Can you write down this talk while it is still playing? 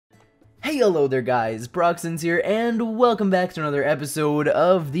Hey, hello there guys, Proxins here, and welcome back to another episode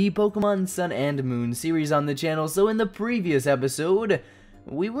of the Pokemon Sun and Moon series on the channel. So in the previous episode,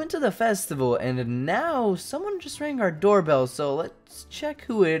 we went to the festival, and now someone just rang our doorbell, so let's check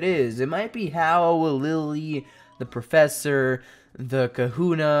who it is. It might be Hao, Lily, the Professor, the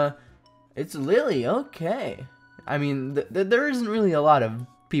Kahuna. It's Lily, okay. I mean, there isn't really a lot of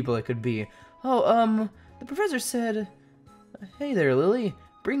people it could be. Oh, the Professor said, hey there, Lily.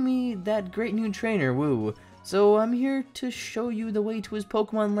 Bring me that great new trainer, woo. So I'm here to show you the way to his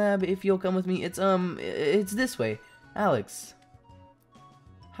Pokemon lab if you'll come with me. It's this way. Alex.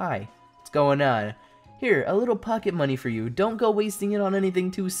 Hi. What's going on? Here, a little pocket money for you. Don't go wasting it on anything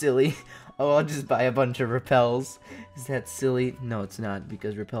too silly. Oh, I'll just buy a bunch of repels. Is that silly? No, it's not,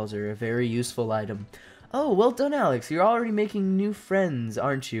 because repels are a very useful item. Oh, well done, Alex. You're already making new friends,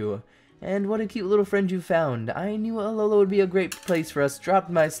 aren't you? And what a cute little friend you found. I knew Alola would be a great place for us. Dropped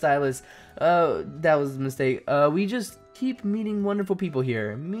my stylus. That was a mistake. We just keep meeting wonderful people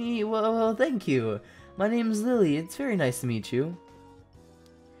here. Me? Well, thank you. My name's Lily. It's very nice to meet you.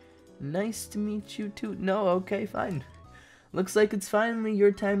 Nice to meet you too. No, okay, fine. Looks like it's finally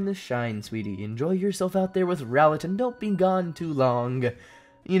your time to shine, sweetie. Enjoy yourself out there with Rowlet and don't be gone too long.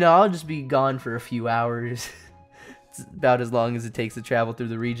 You know, I'll just be gone for a few hours. It's about as long as it takes to travel through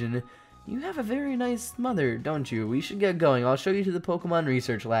the region. You have a very nice mother, don't you? We should get going. I'll show you to the Pokemon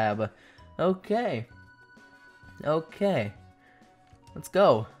Research Lab. Okay. Okay. Let's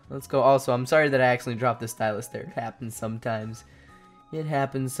go. Let's go. Also, I'm sorry that I accidentally dropped the stylus there. It happens sometimes. It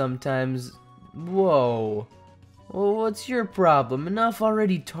happens sometimes. Whoa. Well, what's your problem? Enough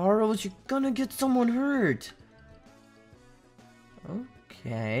already, Taros. You're gonna get someone hurt.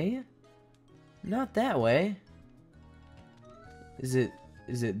 Okay. Not that way. Is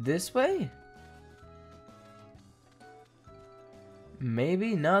it this way?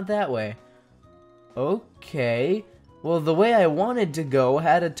 Maybe not that way. Okay. Well, the way I wanted to go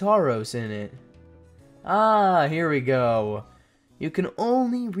had a Tauros in it. Ah, here we go. You can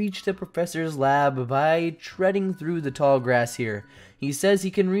only reach the professor's lab by treading through the tall grass here. He says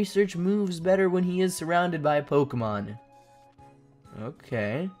he can research moves better when he is surrounded by Pokemon.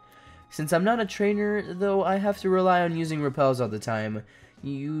 Okay. Since I'm not a trainer, though, I have to rely on using repels all the time.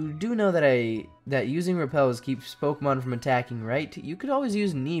 You do know that using repels keeps Pokemon from attacking, right? You could always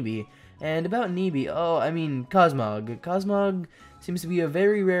use Neebe. And about Neebe, Cosmog. Cosmog seems to be a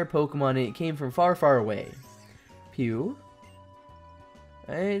very rare Pokemon. It came from far, far away. Pew.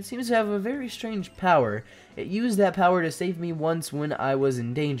 It seems to have a very strange power. It used that power to save me once when I was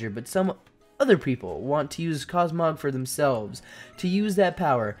in danger, but some other people want to use Cosmog for themselves, to use that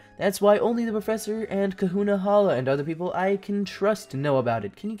power. That's why only the Professor and Kahuna Hala and other people I can trust know about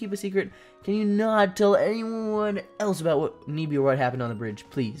it. Can you keep a secret? Can you not tell anyone else about what Neebe or what happened on the bridge,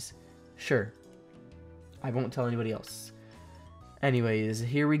 please? Sure. I won't tell anybody else. Anyways,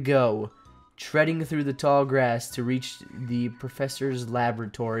 here we go. Treading through the tall grass to reach the Professor's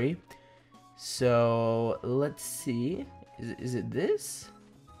laboratory. So, let's see. Is it this?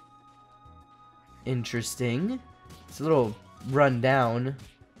 Interesting. It's a little run down.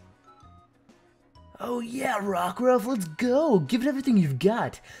 Oh yeah, Rockruff, let's go! Give it everything you've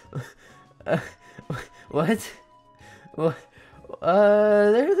got! What? Well,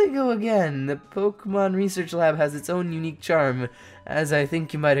 there they go again. The Pokemon Research Lab has its own unique charm, as I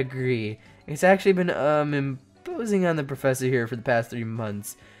think you might agree. It's actually been, imposing on the Professor here for the past 3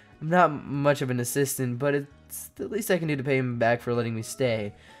 months. I'm not much of an assistant, but it's the least I can do to pay him back for letting me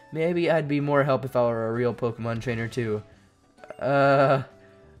stay. Maybe I'd be more help if I were a real Pokemon trainer too.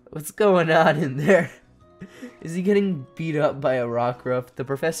 What's going on in there? Is he getting beat up by a Rockruff? The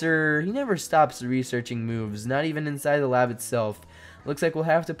Professor, he never stops researching moves, not even inside the lab itself. Looks like we'll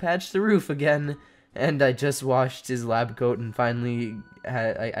have to patch the roof again. And I just washed his lab coat and finally,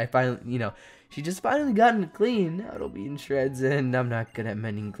 she just finally gotten it clean. Now it'll be in shreds, and I'm not good at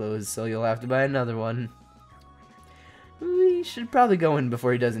mending clothes, so you'll have to buy another one. We should probably go in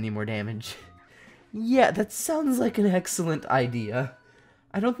before he does any more damage. Yeah, that sounds like an excellent idea.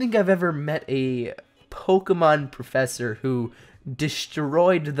 I don't think I've ever met a Pokemon professor who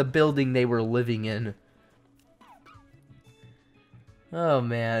destroyed the building they were living in. Oh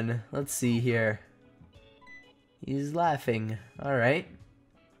man, let's see here. He's laughing. Alright.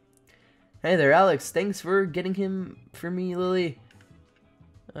 Hey there, Alex. Thanks for getting him for me, Lily.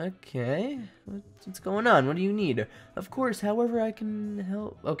 Okay, what's going on? What do you need? Of course, however I can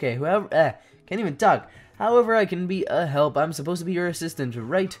help. Okay, can't even talk. However I can be a help. I'm supposed to be your assistant,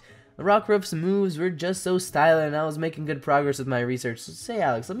 right? The Rockruff's moves were just so stylish, and I was making good progress with my research. So say,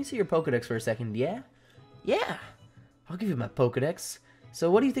 Alex, let me see your Pokedex for a second, yeah? Yeah! I'll give you my Pokedex. So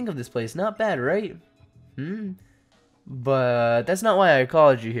what do you think of this place? Not bad, right? But that's not why I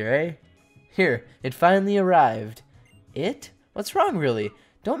called you here, eh? Here, it finally arrived. It? What's wrong, really?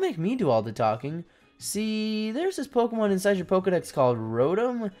 Don't make me do all the talking. See, there's this Pokemon inside your Pokedex called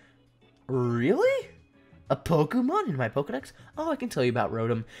Rotom. Really? A Pokemon in my Pokedex? Oh, I can tell you about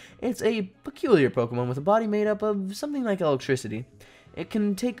Rotom. It's a peculiar Pokemon with a body made up of something like electricity. It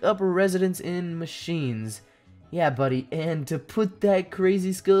can take up residence in machines. Yeah, buddy, and to put that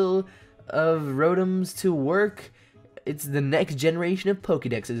crazy skill of Rotoms to work, it's the next generation of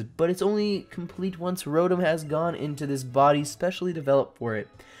Pokedexes, but it's only complete once Rotom has gone into this body specially developed for it.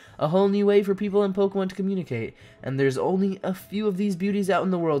 A whole new way for people and Pokemon to communicate, and there's only a few of these beauties out in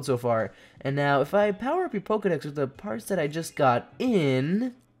the world so far. And now, if I power up your Pokedex with the parts that I just got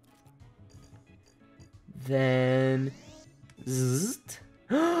in, then... Zzzt.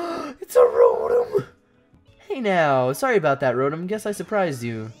 It's a Rotom! Hey now, sorry about that, Rotom. Guess I surprised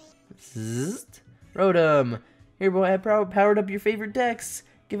you. Zzzt. Rotom, here boy, I powered up your favorite dex.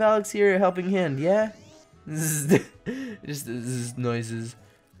 Give Alex here a helping hand, yeah? Zzzt. Just zzzt noises.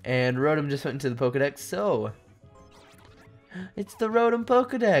 And Rotom just went into the Pokedex, so... It's the Rotom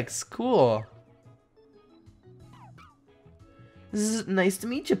Pokedex, cool. Nice to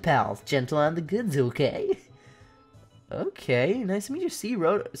meet you, pals. Gentle on the goods, okay? Okay, nice to meet you.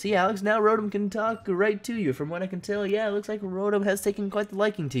 See, Alex, now Rotom can talk right to you. From what I can tell, yeah, it looks like Rotom has taken quite the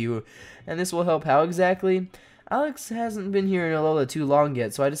liking to you. And this will help how exactly? Alex hasn't been here in Alola too long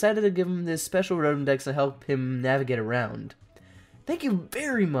yet, so I decided to give him this special Rotom Dex to help him navigate around. Thank you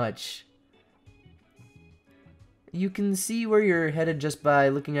very much! You can see where you're headed just by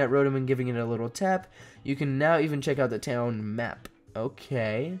looking at Rotom and giving it a little tap. You can now even check out the town map.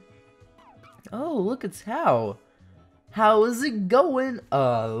 Okay. Oh, look, it's How. How is it going,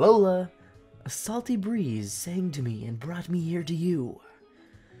 Alola? A salty breeze sang to me and brought me here to you.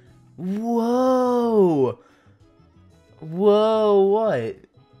 Whoa! Whoa, what?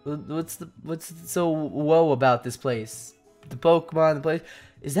 What's so whoa about this place? The Pokemon, the place.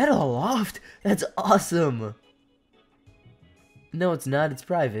 Is that a loft? That's awesome! No, it's not. It's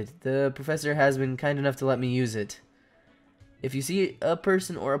private. The professor has been kind enough to let me use it. If you see a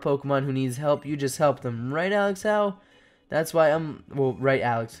person or a Pokemon who needs help, you just help them. Right, Alex How? That's why right,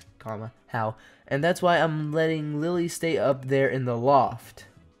 Alex, comma, How. And that's why I'm letting Lily stay up there in the loft.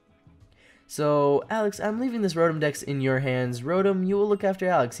 So, Alex, I'm leaving this Rotom Dex in your hands. Rotom, you will look after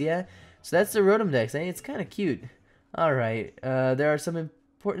Alex, yeah? So that's the Rotom Dex, eh? It's kind of cute. Alright, there are some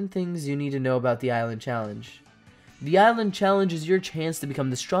important things you need to know about the Island Challenge. The Island Challenge is your chance to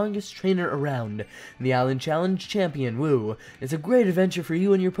become the strongest trainer around. The Island Challenge champion, woo. It's a great adventure for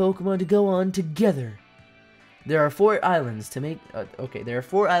you and your Pokemon to go on together. There are 4 islands to make, there are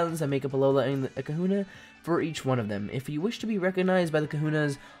 4 islands that make up Alola and a Kahuna for each one of them. If you wish to be recognized by the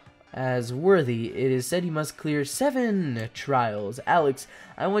Kahunas as worthy, it is said you must clear 7 trials. Alex,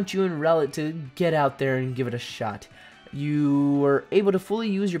 I want you and Rowlet to get out there and give it a shot. You were able to fully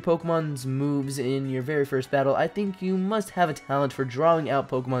use your Pokemon's moves in your very first battle. I think you must have a talent for drawing out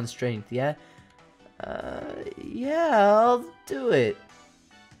Pokemon's strength, yeah? Yeah, I'll do it.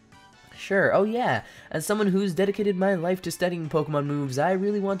 Sure, oh yeah. As someone who's dedicated my life to studying Pokemon moves, I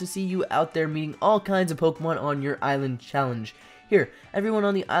really want to see you out there meeting all kinds of Pokemon on your Island Challenge. Here, everyone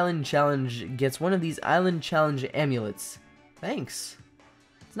on the Island Challenge gets one of these Island Challenge amulets. Thanks.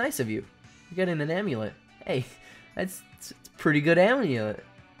 It's nice of you. You're getting an amulet. Hey, it's a pretty good amulet.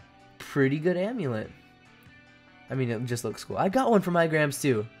 Pretty good amulet. I mean, it just looks cool. I got one for my Grams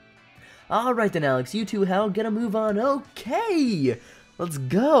too. Alright then, Alex, you two, Hal, get a move on. Okay! Let's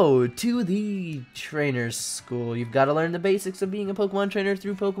go to the trainer's school. You've got to learn the basics of being a Pokemon trainer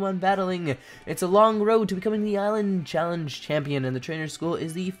through Pokemon battling. It's a long road to becoming the Island Challenge champion, and the trainer's school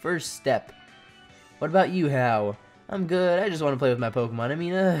is the first step. What about you, How? I'm good. I just want to play with my Pokemon. I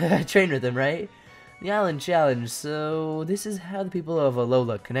mean, I train with them, right? The Island Challenge. So this is how the people of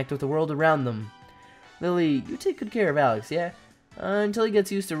Alola connect with the world around them. Lily, you take good care of Alex, yeah? Until he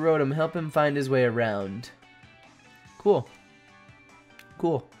gets used to Rotom, help him find his way around. Cool.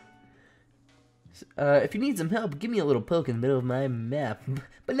 Cool. If you need some help, give me a little poke in the middle of my map,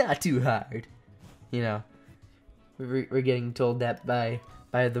 but not too hard. You know, we're getting told that by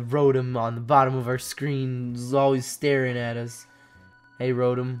the Rotom on the bottom of our screen, is always staring at us. Hey,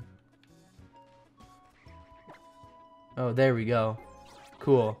 Rotom. Oh, there we go.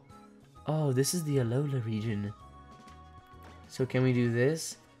 Cool. Oh, this is the Alola region. So can we do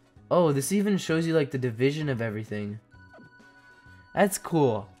this? Oh, this even shows you like the division of everything. That's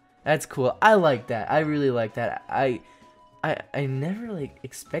cool. That's cool. I like that. I really like that. I never like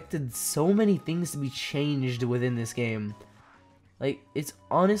expected so many things to be changed within this game. Like, it's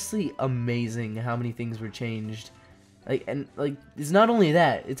honestly amazing how many things were changed. Like, and like, it's not only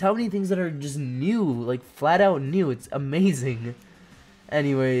that, it's how many things that are just new, like flat out new. It's amazing.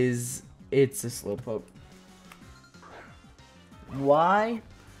 Anyways, it's a Slowpoke. Why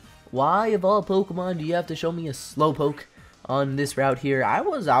of all Pokemon do you have to show me a Slowpoke on this route here? I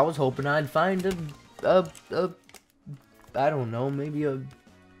was hoping I'd find a I don't know, maybe a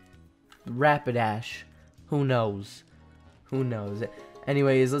Rapidash. Who knows? Who knows?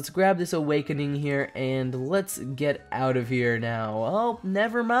 Anyways, let's grab this Awakening here, and let's get out of here now. Oh,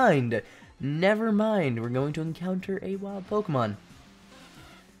 never mind. Never mind. We're going to encounter a wild Pokemon.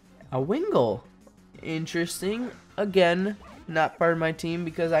 A Wingull. Interesting. Again, not part of my team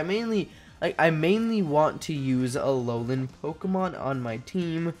because I mainly want to use a Alolan Pokemon on my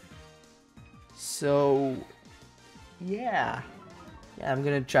team. So, yeah. Yeah, I'm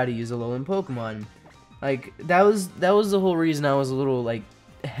gonna try to use a Alolan Pokemon. Like, that was the whole reason I was a little, like,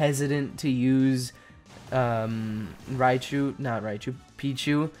 hesitant to use, Pichu.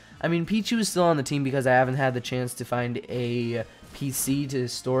 I mean, Pichu is still on the team because I haven't had the chance to find a PC to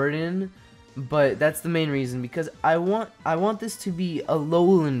store it in, but that's the main reason, because I want this to be a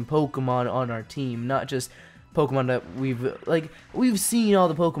Alolan Pokemon on our team, not just Pokemon that we've seen all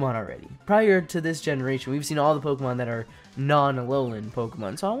the Pokemon already. Prior to this generation, we've seen all the Pokemon that are non-Alolan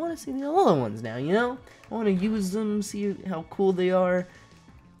Pokemon, so I want to see the Alolan ones now, you know? I want to use them, see how cool they are,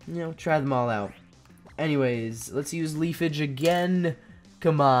 you know, try them all out. Anyways, let's use Leafage again.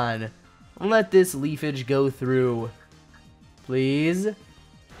 Come on. Let this Leafage go through. Please.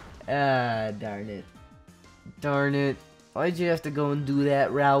 Ah, darn it. Darn it. Why'd you have to go and do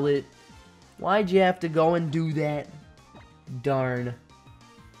that, Rowlet? Why'd you have to go and do that? Darn.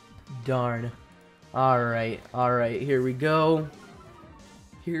 Darn. Alright, here we go.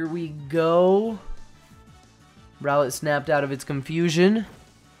 Here we go. Rowlet snapped out of its confusion.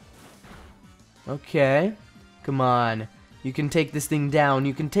 Okay. Come on. You can take this thing down.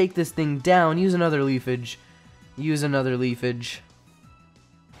 You can take this thing down. Use another Leafage. Use another Leafage.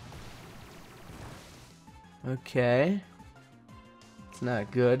 Okay. It's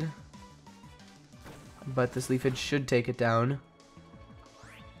not good. But this Leafage should take it down.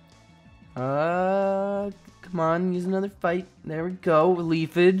 Come on, use another fight. There we go,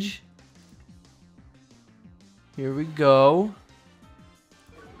 Leafage. Here we go.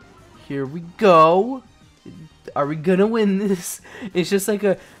 Here we go. Are we gonna win this? It's just like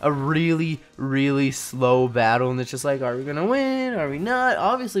a really, really slow battle, and it's just like, are we gonna win? Are we not?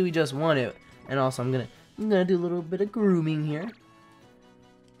 Obviously, we just won it. And also, I'm gonna do a little bit of grooming here,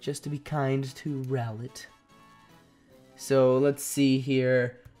 just to be kind to Rowlet. So let's see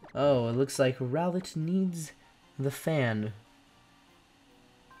here. Oh, it looks like Rowlet needs the fan.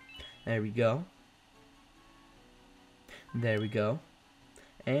 There we go. There we go.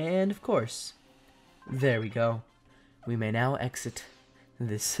 And of course, there we go. We may now exit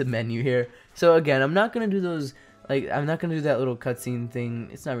this menu here. So again, I'm not gonna do those, like, I'm not gonna do that little cutscene thing.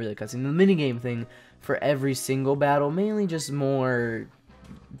 It's not really a cutscene, the minigame thing for every single battle. Mainly just more,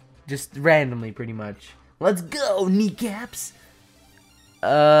 just randomly, pretty much. Let's go, kneecaps!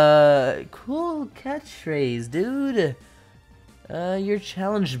 Cool catchphrase, dude. You're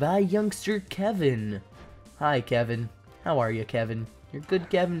challenged by youngster Kevin. Hi, Kevin. How are you, Kevin? You're good,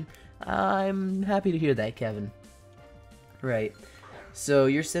 Kevin? I'm happy to hear that, Kevin. Right. So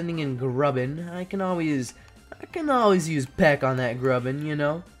you're sending in Grubbin. I can always use Peck on that Grubbin, you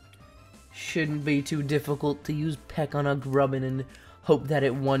know? Shouldn't be too difficult to use Peck on a Grubbin and hope that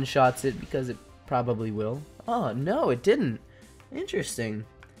it one-shots it, because it probably will. Oh, no, it didn't. Interesting.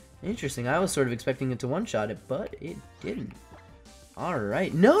 Interesting. I was sort of expecting it to one-shot it, but it didn't.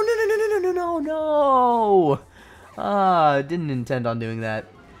 Alright. No! Ah, didn't intend on doing that.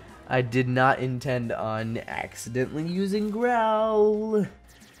 I did not intend on accidentally using Growl.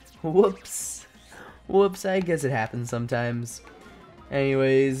 Whoops. Whoops, I guess it happens sometimes.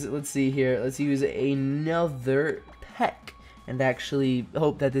 Anyways, let's see here. Let's use another Peck and actually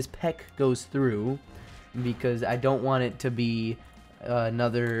hope that this Peck goes through, because I don't want it to be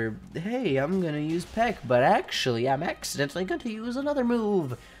another, hey, I'm gonna use Peck, but actually I'm accidentally going to use another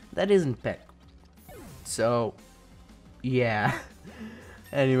move that isn't Peck. So, yeah.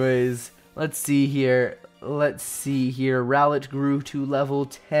 Anyways, let's see here. Rowlet grew to level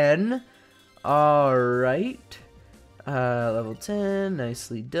 10. Alright. Level 10.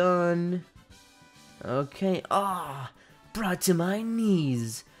 Nicely done. Okay. Brought to my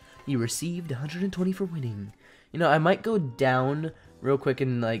knees. You received 120 for winning. You know, I might go down real quick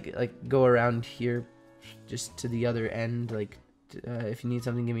and like go around here just to the other end. Like, if you need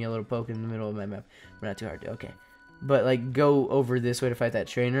something, give me a little poke in the middle of my map. We're not too hard to. Okay. but like go over this way to fight that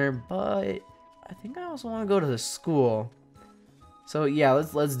trainer. But I think I also want to go to the school. So yeah,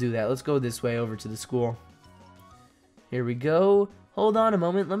 let's do that. Let's go this way over to the school. Here we go. Hold on a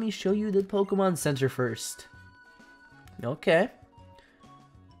moment. Let me show you the Pokemon Center first. Okay.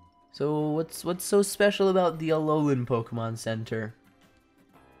 So what's so special about the Alolan Pokemon Center?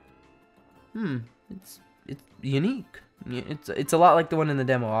 It's unique. It's a lot like the one in the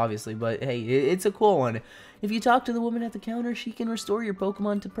demo, obviously, but hey, it's a cool one. If you talk to the woman at the counter, she can restore your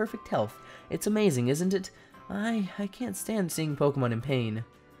Pokemon to perfect health. It's amazing, isn't it? I can't stand seeing Pokemon in pain.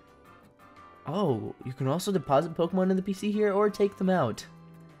 Oh, you can also deposit Pokemon in the PC here or take them out.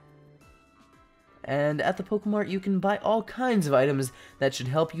 And at the Pokemart, you can buy all kinds of items that should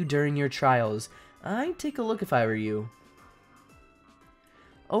help you during your trials. I'd take a look if I were you.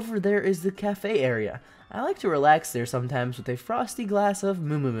 Over there is the cafe area. I like to relax there sometimes with a frosty glass of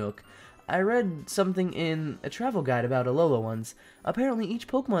Moo Moo milk. I read something in a travel guide about Alola once. Apparently each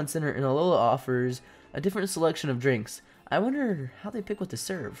Pokemon Center in Alola offers a different selection of drinks. I wonder how they pick what to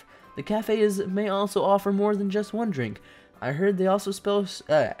serve. The cafes may also offer more than just one drink. I heard they also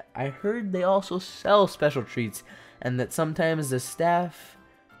sell special treats, and that sometimes the staff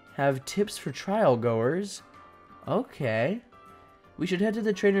have tips for trial goers. Okay. We should head to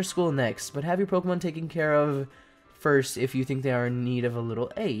the trainer school next, but have your Pokemon taken care of first if you think they are in need of a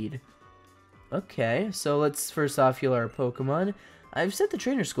little aid. Okay, so let's first off heal our Pokemon. I've set the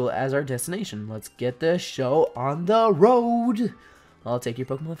trainer school as our destination. Let's get the show on the road. I'll take your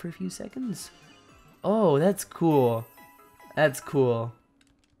Pokemon for a few seconds. Oh, that's cool. That's cool.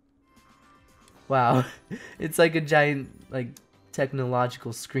 Wow. It's like a giant, like,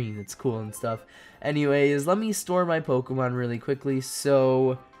 technological screen. It's cool and stuff. Anyways, let me store my Pokemon really quickly.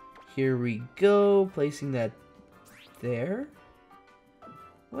 So, here we go. Placing that there.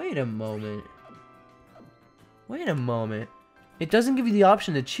 Wait a moment. Wait a moment. It doesn't give you the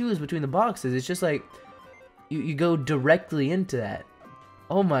option to choose between the boxes. It's just like, you go directly into that.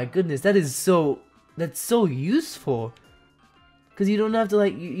 Oh my goodness, that's so useful. Because you don't have to,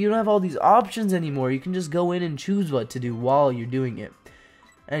 like, you don't have all these options anymore. You can just go in and choose what to do while you're doing it.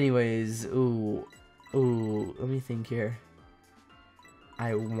 Anyways, ooh, let me think here.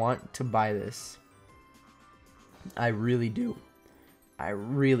 I want to buy this. I really do. I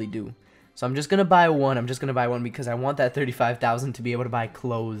really do. So I'm just gonna buy one. I'm just gonna buy one because I want that 35,000 to be able to buy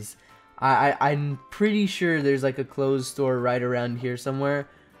clothes. I'm pretty sure there's like a clothes store right around here somewhere.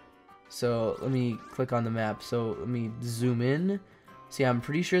 So let me click on the map. So let me zoom in. See, I'm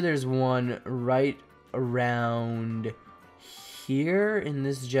pretty sure there's one right around here in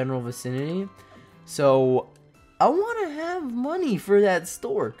this general vicinity. So I want to have money for that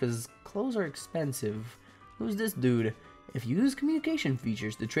store because clothes are expensive. Who's this dude? If you use communication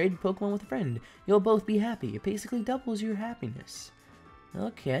features to trade Pokemon with a friend, you'll both be happy. It basically doubles your happiness.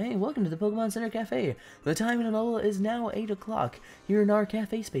 Okay, welcome to the Pokemon Center Cafe. The time in Alola is now 8 o'clock. Here in our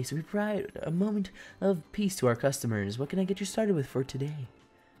cafe space, we provide a moment of peace to our customers. What can I get you started with for today?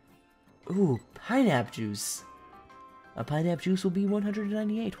 Ooh, pineapple juice. A pineapple juice will be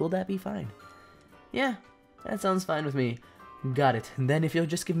 198. Will that be fine? Yeah, that sounds fine with me. Got it. And then if you'll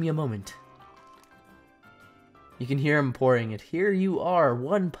just give me a moment. You can hear him pouring it. Here you are,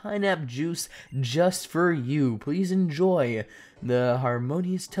 one pineapple juice just for you. Please enjoy the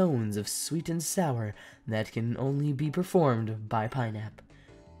harmonious tones of sweet and sour that can only be performed by pineapple,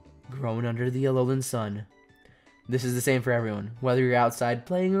 grown under the Alolan sun. This is the same for everyone, whether you're outside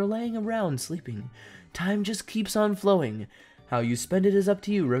playing or laying around sleeping. Time just keeps on flowing. How you spend it is up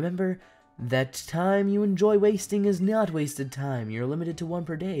to you. Remember that time you enjoy wasting is not wasted time. You're limited to one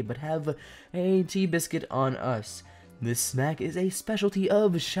per day, but have a tea biscuit on us. This snack is a specialty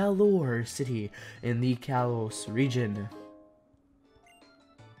of Chalor City in the Kalos region.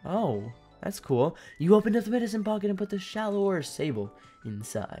 Oh, that's cool. You opened up the medicine pocket and put the Chalor Sable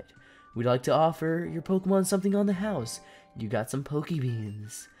inside. We'd like to offer your Pokemon something on the house. You got some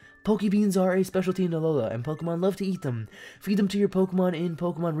Pokebeans. Pokebeans are a specialty in Alola, and Pokemon love to eat them. Feed them to your Pokemon in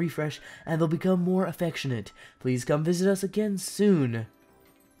Pokemon Refresh, and they'll become more affectionate. Please come visit us again soon.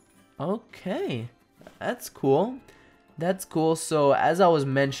 Okay, that's cool. That's cool. So, as I was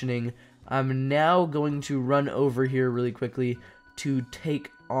mentioning, I'm now going to run over here really quickly to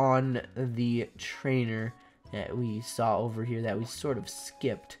take on the trainer that we saw over here that we sort of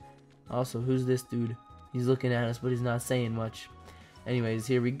skipped. Also, who's this dude? He's looking at us, but he's not saying much. Anyways,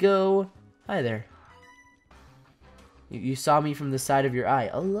 here we go. Hi there. You saw me from the side of your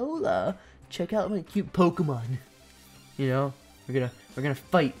eye. Alola, check out my cute Pokemon. You know, we're gonna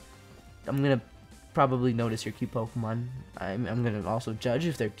fight. I'm gonna probably notice your cute Pokemon. I'm gonna also judge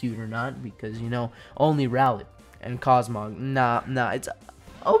if they're cute or not because, you know, only Rowlet And Cosmog. Nah, it's a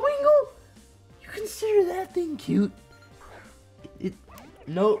Wingull? You consider that thing cute?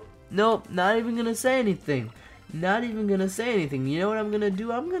 Nope, not even gonna say anything. Not even gonna say anything. You know what I'm gonna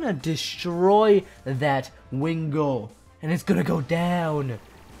do? I'm gonna destroy that Wingull. And it's gonna go down.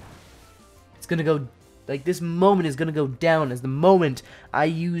 It's gonna go, like, this moment is gonna go down as the moment I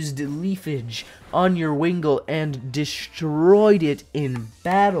used Leafage on your Wingull and destroyed it in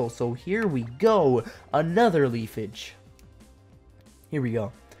battle. So here we go. Another Leafage. Here we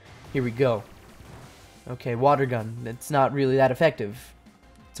go. Here we go. Okay, Water Gun. It's not really that effective.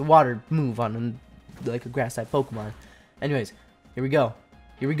 It's a water move on like a grass type Pokemon. Anyways, here we go.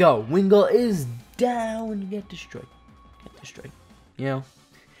 Here we go. Wingull is down. Get destroyed. Get destroyed. You know,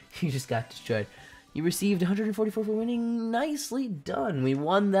 you just got destroyed. You received 144 for winning. Nicely done. We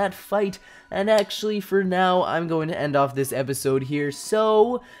won that fight. And actually, for now, I'm going to end off this episode here.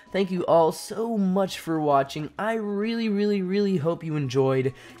 So, thank you all so much for watching. I really hope you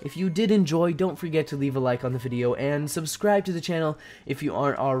enjoyed. If you did enjoy, don't forget to leave a like on the video and subscribe to the channel if you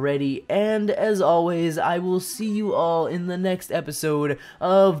aren't already. And as always, I will see you all in the next episode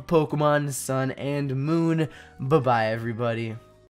of Pokemon Sun and Moon. Bye-bye, everybody.